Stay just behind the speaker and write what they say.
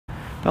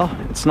Well,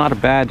 it's not a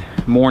bad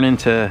morning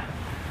to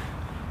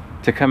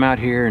come out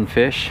here and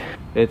fish.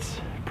 It's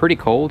pretty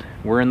cold.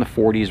 We're in the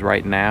 40s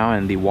right now,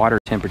 and the water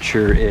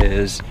temperature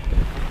is,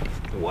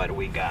 what do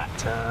we got?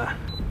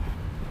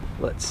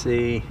 Let's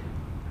see.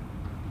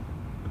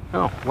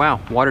 Oh, wow.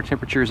 Water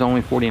temperature is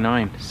only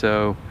 49,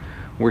 so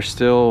we're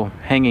still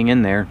hanging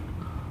in there.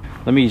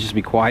 Let me just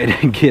be quiet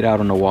and get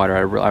out on the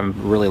water.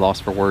 I'm really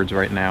lost for words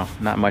right now.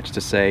 Not much to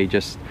say,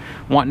 just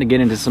wanting to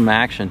get into some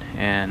action,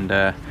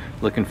 and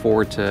looking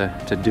forward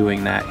to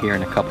doing that here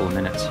in a couple of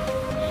minutes.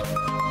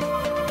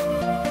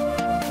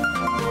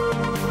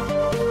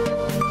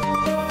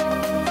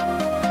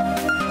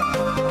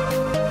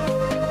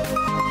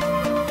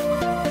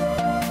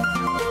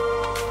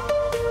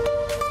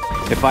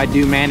 If I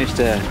do manage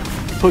to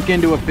hook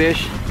into a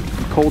fish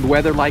in cold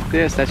weather like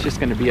this, that's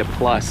just going to be a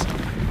plus.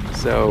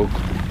 So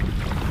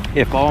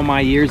if all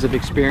my years of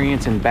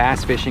experience in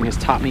bass fishing has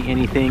taught me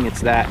anything,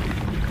 it's that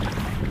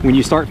when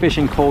you start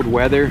fishing cold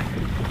weather,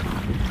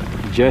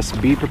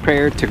 just be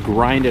prepared to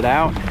grind it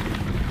out.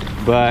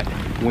 But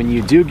when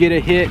you do get a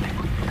hit,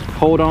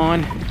 hold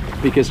on,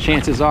 because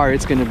chances are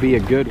it's going to be a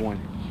good one.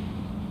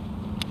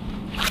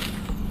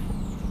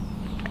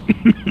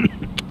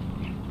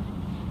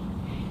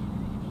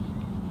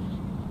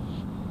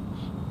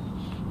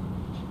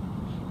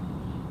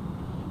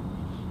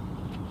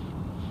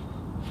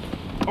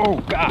 Oh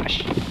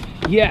gosh,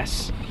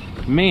 yes,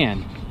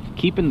 man,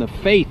 keeping the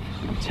faith.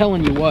 I'm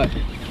telling you what,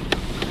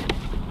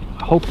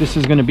 I hope this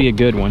is going to be a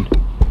good one.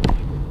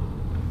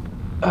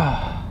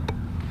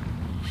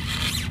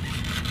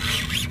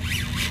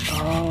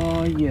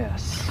 Oh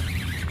yes,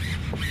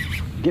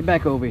 get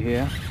back over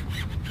here.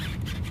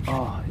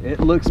 Oh, it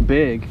looks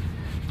big,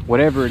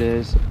 whatever it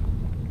is.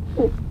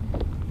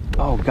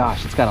 Oh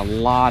gosh, it's got a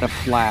lot of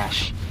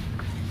flash.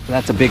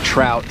 That's a big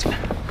trout.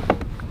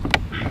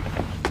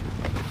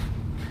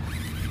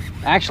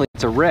 Actually,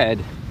 it's a red.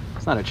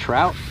 It's not a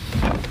trout.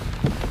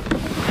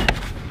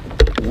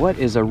 What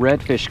is a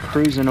redfish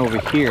cruising over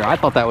here? I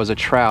thought that was a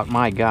trout.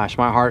 My gosh,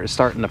 my heart is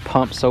starting to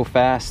pump so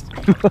fast.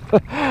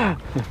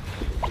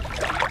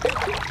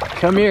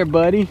 Come here,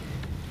 buddy.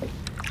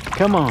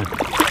 Come on.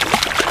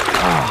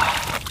 Oh.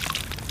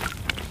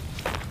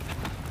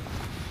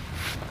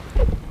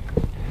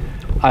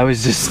 I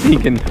was just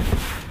thinking,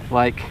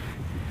 like,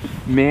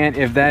 man,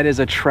 if that is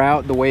a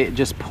trout, the way it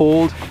just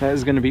pulled, that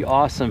is going to be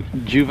awesome.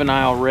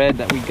 Juvenile red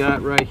that we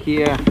got right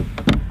here.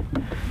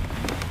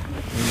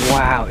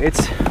 Wow,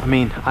 I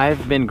mean,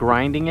 I've been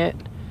grinding it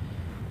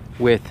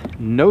with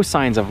no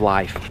signs of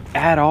life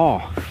at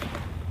all.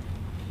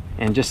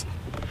 And just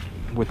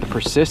with the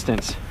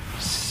persistence,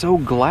 so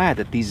glad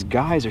that these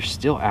guys are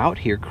still out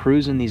here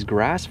cruising these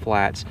grass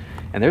flats.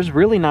 And there's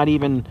really not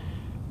even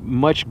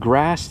much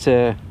grass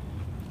to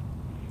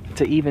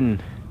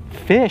even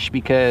fish,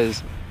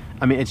 because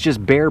I mean, it's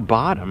just bare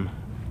bottom.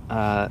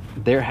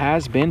 There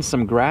has been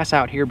some grass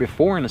out here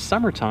before in the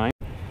summertime,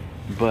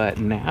 but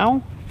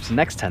now it's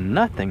next to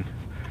nothing.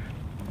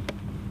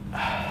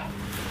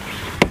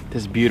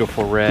 This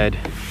beautiful red.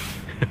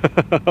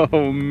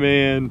 Oh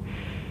man,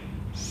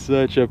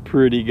 such a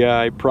pretty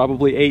guy.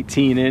 Probably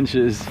 18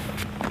 inches.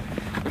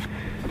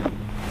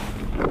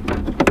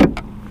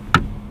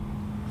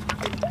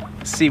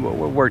 Let's see what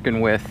we're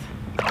working with.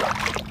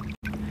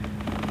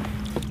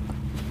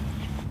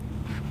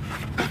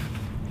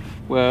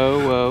 Whoa,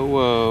 whoa,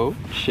 whoa,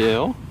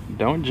 chill.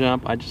 Don't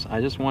jump. I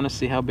just want to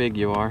see how big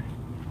you are.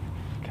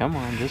 Come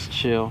on, just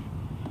chill.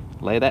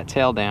 Lay that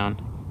tail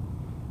down.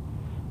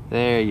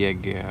 There you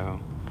go.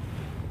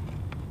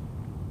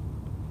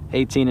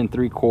 18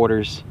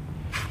 3/4.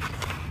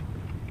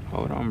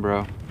 Hold on,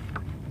 bro.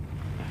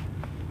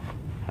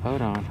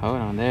 Hold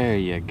on. There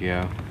you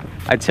go.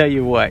 I tell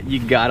you what, you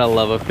gotta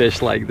love a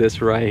fish like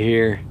this right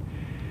here.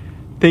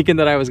 Thinking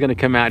that I was going to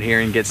come out here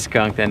and get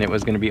skunked and it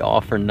was going to be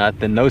all for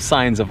nothing. No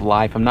signs of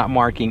life. I'm not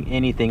marking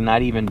anything,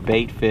 not even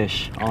bait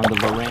fish on the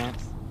Lowrance.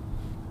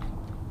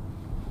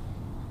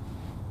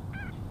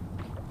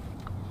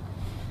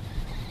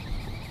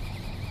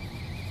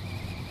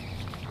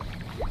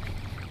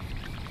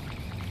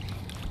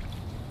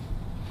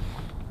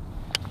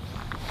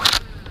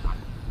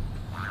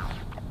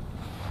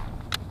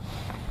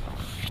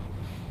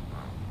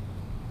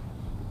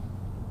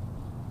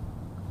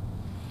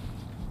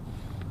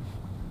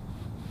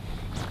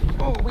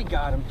 Oh, we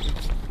got him.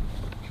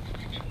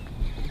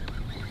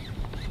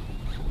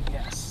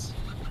 Yes.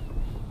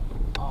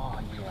 Oh,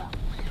 yeah.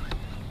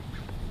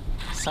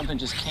 Something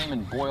just came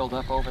and boiled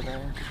up over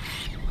there.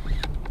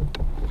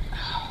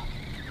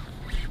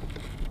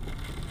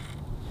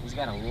 He's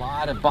got a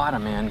lot of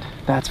bottom end,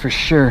 that's for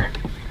sure.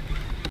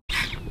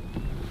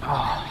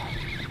 Oh.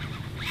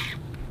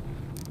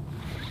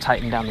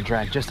 Tighten down the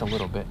drag just a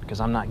little bit because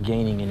I'm not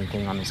gaining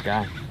anything on this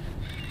guy.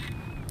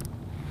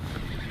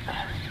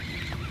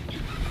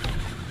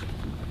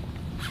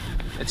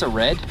 It's a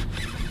red,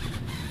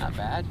 not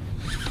bad.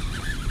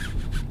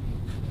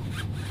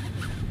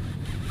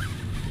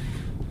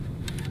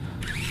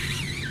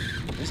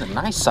 It's a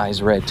nice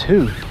size red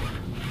too.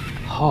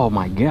 Oh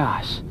my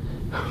gosh.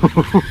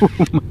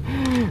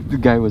 The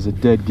guy was a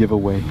dead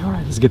giveaway. All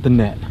right, let's get the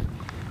net.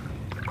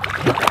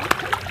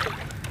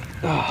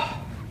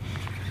 Oh.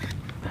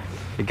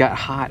 It got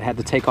hot, had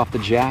to take off the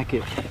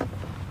jacket.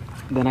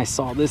 Then I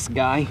saw this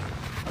guy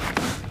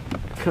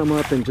come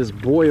up and just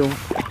boil.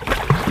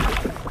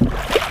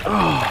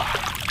 Oh,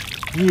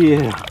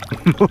 yeah.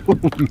 Oh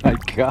my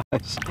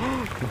gosh.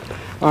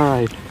 All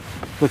right,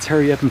 let's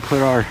hurry up and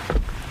put our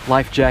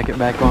life jacket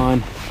back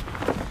on.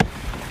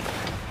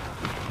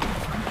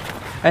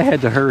 I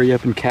had to hurry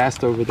up and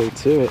cast over there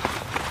to it.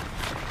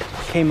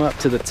 Came up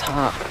to the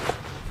top,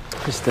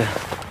 just a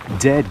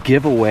dead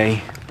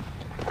giveaway.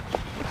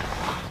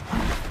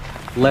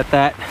 Let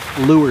that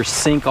lure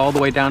sink all the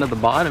way down to the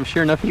bottom.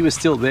 Sure enough, he was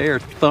still there,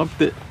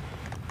 thumped it.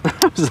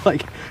 I was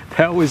like,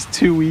 that was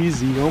too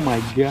easy, oh my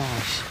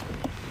gosh.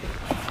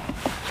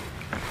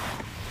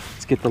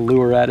 Let's get the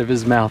lure out of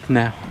his mouth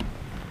now.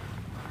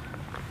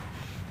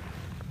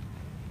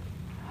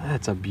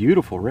 That's a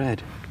beautiful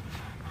red.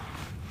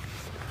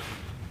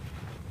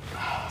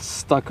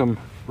 Stuck him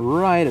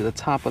right at the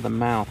top of the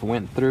mouth,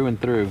 went through and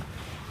through.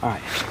 All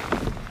right,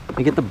 let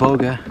me get the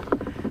Boga,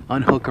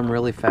 unhook him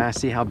really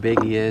fast, see how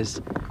big he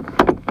is.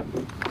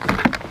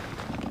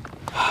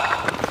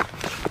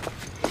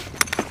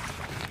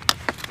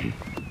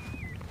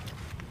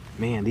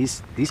 Man,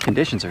 these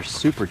conditions are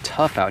super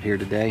tough out here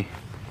today.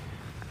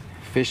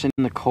 Fishing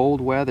in the cold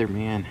weather,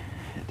 man,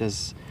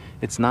 it's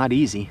not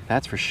easy,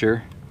 that's for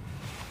sure.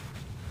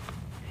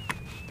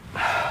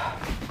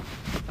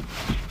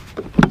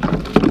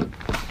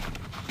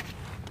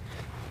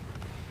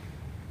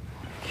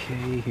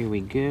 Okay, here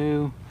we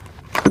go.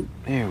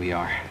 There we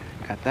are.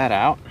 Got that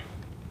out.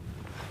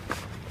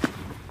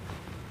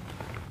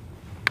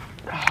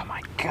 Oh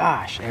my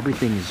gosh,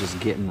 everything is just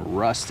getting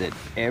rusted.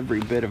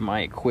 Every bit of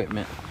my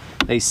equipment.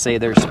 They say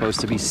they're supposed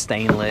to be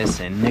stainless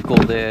and nickel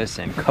this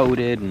and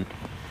coated and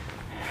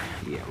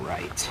yeah,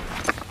 right.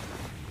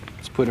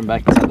 Let's put them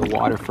back into the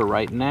water for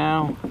right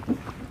now.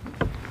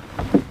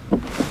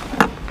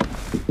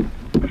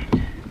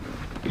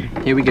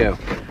 Here we go.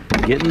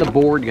 Getting the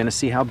board, gonna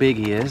see how big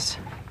he is.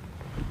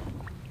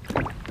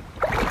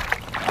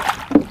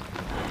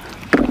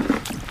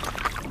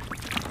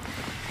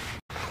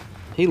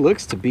 He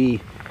looks to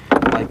be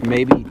like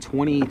maybe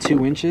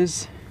 22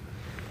 inches.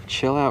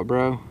 Chill out,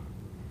 bro.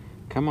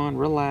 Come on,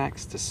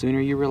 relax. The sooner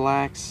you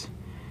relax,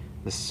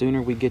 the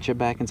sooner we get you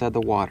back inside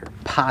the water.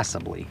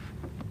 Possibly.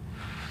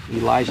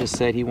 Elijah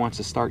said he wants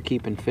to start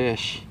keeping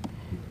fish.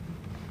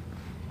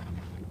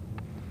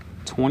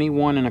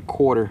 21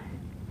 1/4.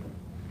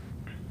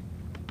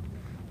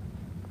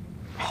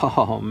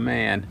 Oh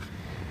man,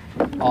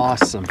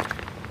 awesome.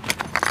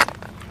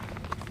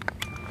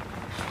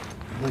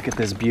 Look at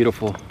this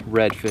beautiful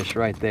redfish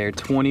right there.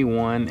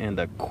 21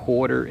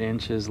 1/4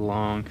 inches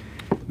long.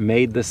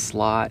 Made the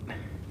slot.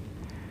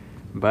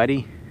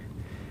 Buddy,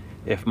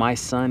 if my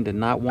son did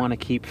not want to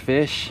keep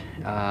fish,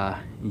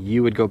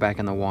 you would go back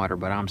in the water,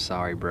 but I'm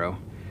sorry, bro.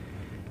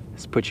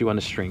 Let's put you on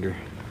the stringer.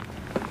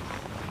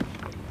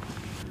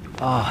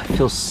 Oh, it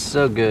feels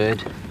so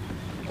good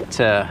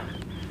to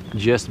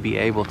just be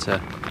able to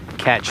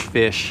catch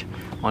fish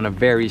on a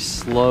very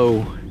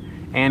slow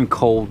and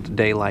cold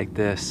day like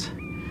this.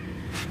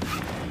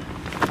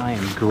 I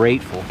am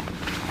grateful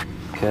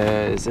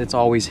because it's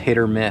always hit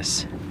or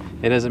miss.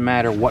 It doesn't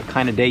matter what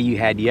kind of day you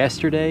had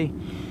yesterday,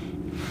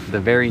 the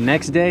very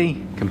next day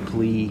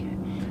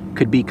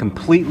could be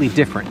completely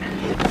different.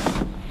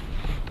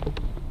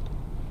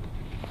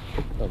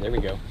 Oh, there we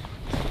go.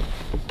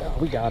 Oh,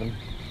 we got him.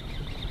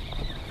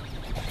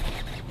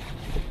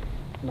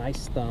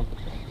 Nice thump.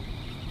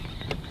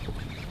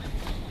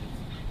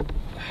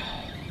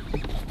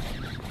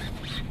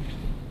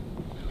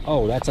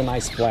 Oh, that's a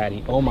nice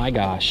flatty. Oh my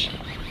gosh.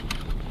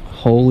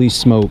 Holy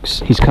smokes.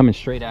 He's coming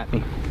straight at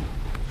me.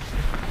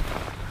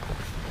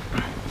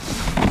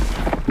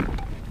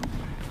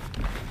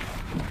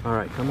 All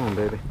right, come on,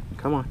 baby.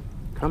 Come on.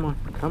 Come on.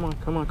 Come on.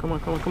 Come on. Come on.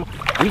 Come on. Come on.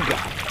 We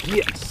got it.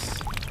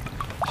 Yes.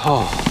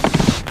 Oh,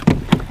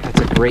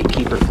 that's a great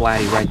keeper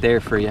flatty right there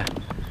for you.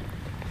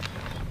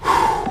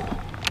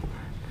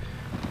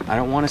 I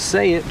don't want to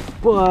say it,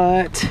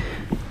 but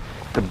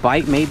the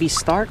bite may be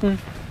starting.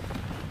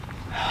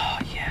 Oh,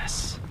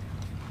 yes.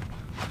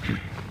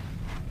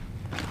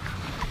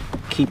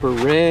 Keeper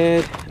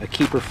red, a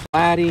keeper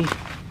flatty.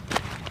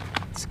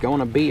 It's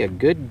gonna be a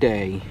good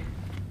day.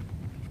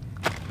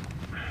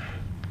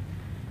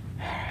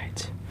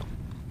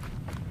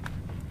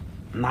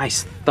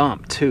 Nice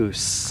thump too,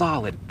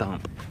 solid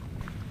thump.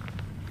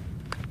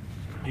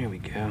 Here we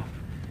go.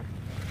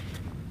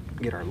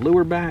 Get our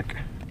lure back.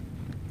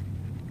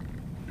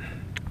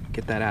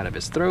 Get that out of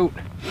his throat.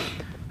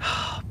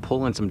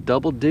 Pulling some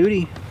double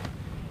duty.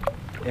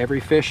 Every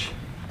fish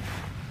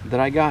that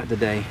I got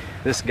today.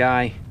 This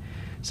guy,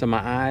 so my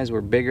eyes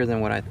were bigger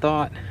than what I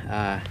thought.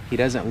 He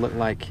doesn't look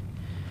like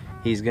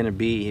he's gonna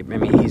be, I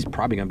mean, he's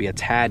probably gonna be a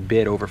tad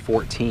bit over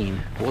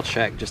 14. We'll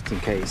check just in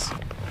case.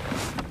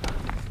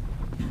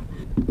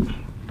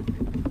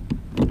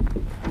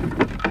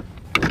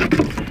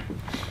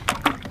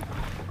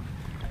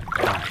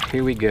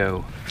 Here we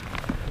go.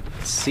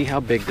 Let's see how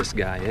big this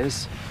guy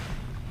is.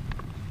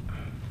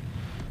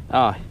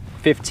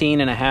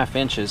 15.5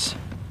 inches.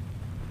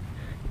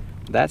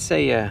 That's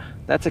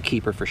a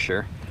keeper for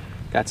sure.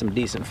 Got some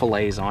decent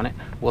fillets on it.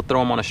 We'll throw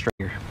them on a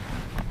stringer.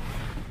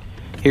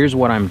 Here's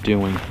what I'm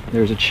doing.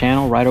 There's a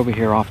channel right over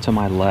here off to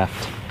my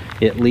left.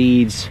 It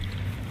leads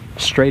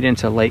straight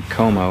into Lake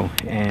Como,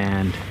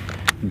 and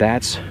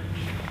that's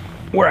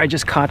where I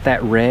just caught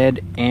that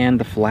red and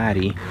the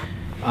flatty.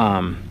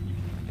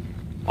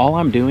 All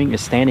I'm doing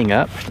is standing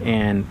up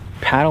and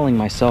paddling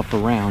myself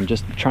around,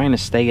 just trying to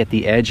stay at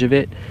the edge of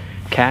it,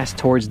 cast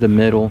towards the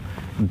middle,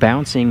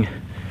 bouncing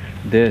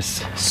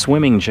this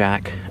swimming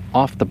jack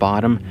off the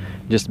bottom,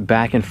 just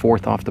back and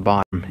forth off the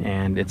bottom.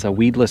 And it's a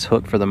weedless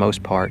hook for the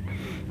most part.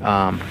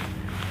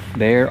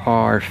 There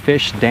are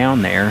fish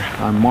down there.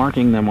 I'm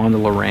marking them on the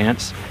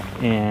Lowrance,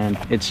 and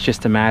it's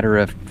just a matter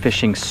of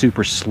fishing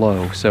super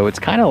slow. So it's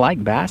kind of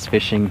like bass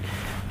fishing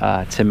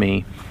to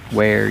me,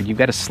 where you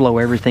got to slow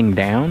everything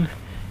down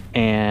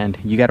and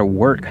you got to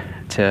work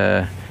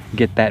to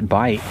get that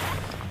bite.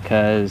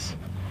 Because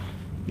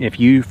if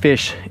you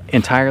fish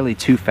entirely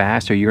too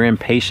fast or you're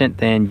impatient,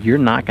 then you're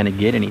not going to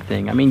get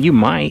anything. I mean, you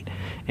might,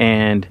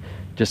 and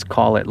just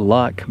call it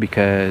luck,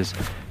 because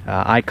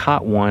I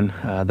caught one,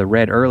 the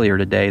red, earlier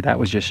today. That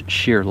was just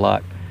sheer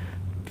luck.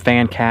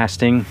 Fan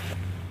casting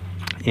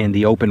in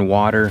the open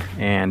water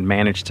and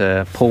managed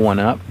to pull one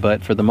up.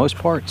 But for the most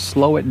part,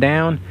 slow it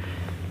down,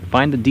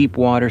 find the deep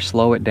water,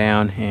 slow it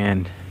down,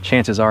 and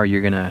chances are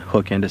you're gonna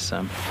hook into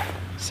some.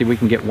 See if we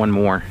can get one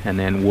more, and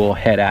then we'll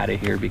head out of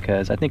here,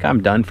 because I think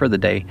I'm done for the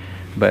day,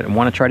 but I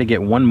want to try to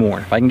get one more.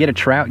 If I can get a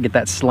trout, get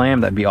that slam,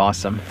 that'd be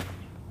awesome.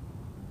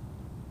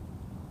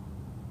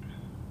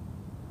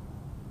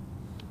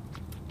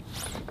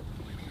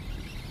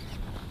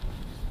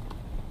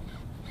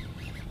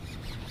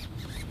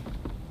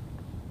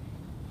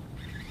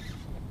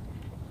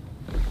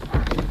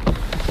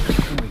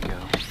 There we go.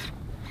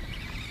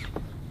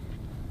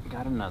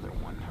 Got another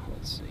one.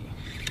 Let's see.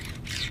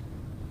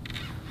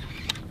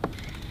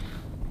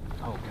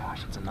 Oh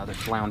gosh, it's another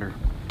flounder.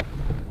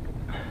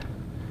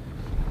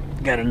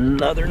 Got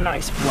another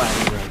nice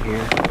flatty right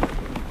here.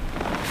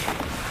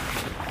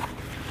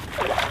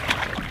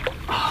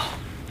 Oh.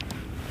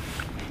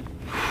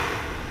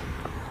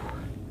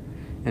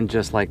 And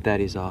just like that,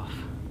 he's off.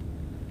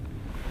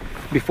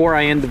 Before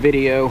I end the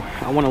video,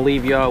 I want to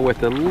leave y'all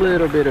with a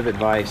little bit of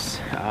advice.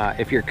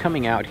 If you're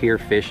coming out here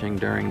fishing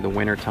during the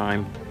winter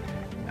time,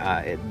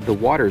 the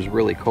water is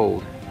really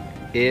cold.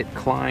 It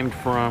climbed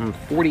from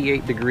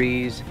 48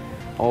 degrees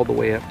all the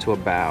way up to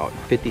about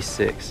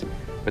 56,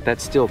 but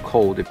that's still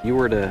cold. If you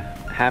were to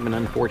have an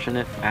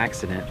unfortunate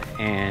accident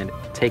and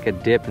take a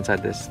dip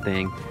inside this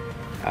thing,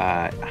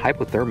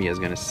 hypothermia is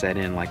going to set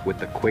in like with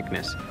the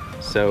quickness.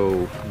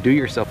 So do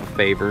yourself a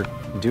favor,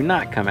 do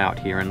not come out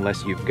here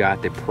unless you've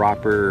got the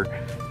proper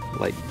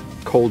like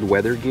cold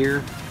weather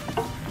gear.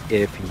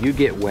 If you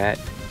get wet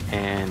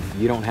and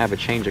you don't have a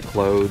change of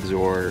clothes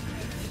or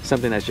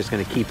something that's just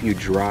going to keep you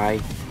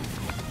dry,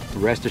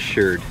 rest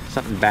assured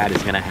something bad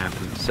is going to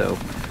happen. So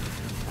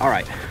all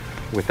right,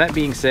 with that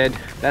being said,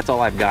 that's all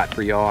I've got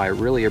for y'all. I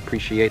really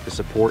appreciate the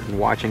support and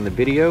watching the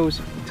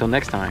videos. Until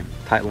next time,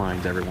 tight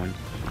lines everyone.